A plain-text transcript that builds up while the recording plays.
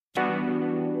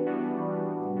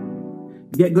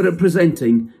Get good at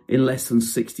presenting in less than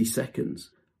 60 seconds.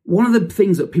 One of the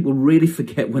things that people really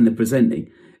forget when they're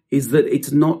presenting is that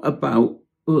it's not about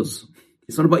us.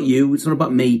 It's not about you. It's not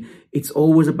about me. It's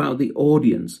always about the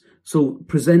audience. So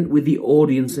present with the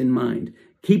audience in mind.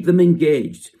 Keep them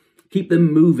engaged. Keep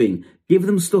them moving. Give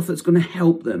them stuff that's going to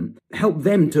help them. Help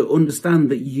them to understand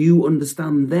that you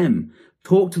understand them.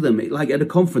 Talk to them. Like at a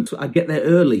conference, I get there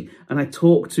early and I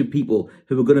talk to people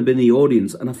who are going to be in the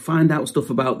audience and I find out stuff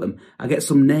about them. I get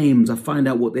some names. I find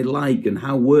out what they like and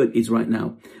how work is right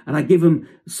now. And I give them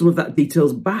some of that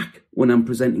details back when I'm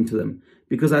presenting to them,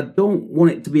 because I don't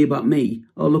want it to be about me.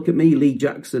 Oh, look at me, Lee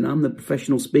Jackson. I'm the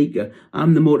professional speaker.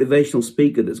 I'm the motivational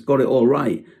speaker that's got it all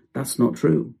right. That's not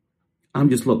true.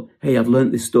 I'm just, look, hey, I've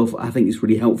learned this stuff. I think it's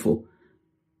really helpful.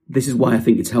 This is why I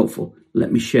think it's helpful.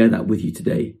 Let me share that with you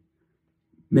today.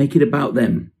 Make it about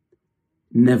them,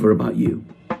 never about you.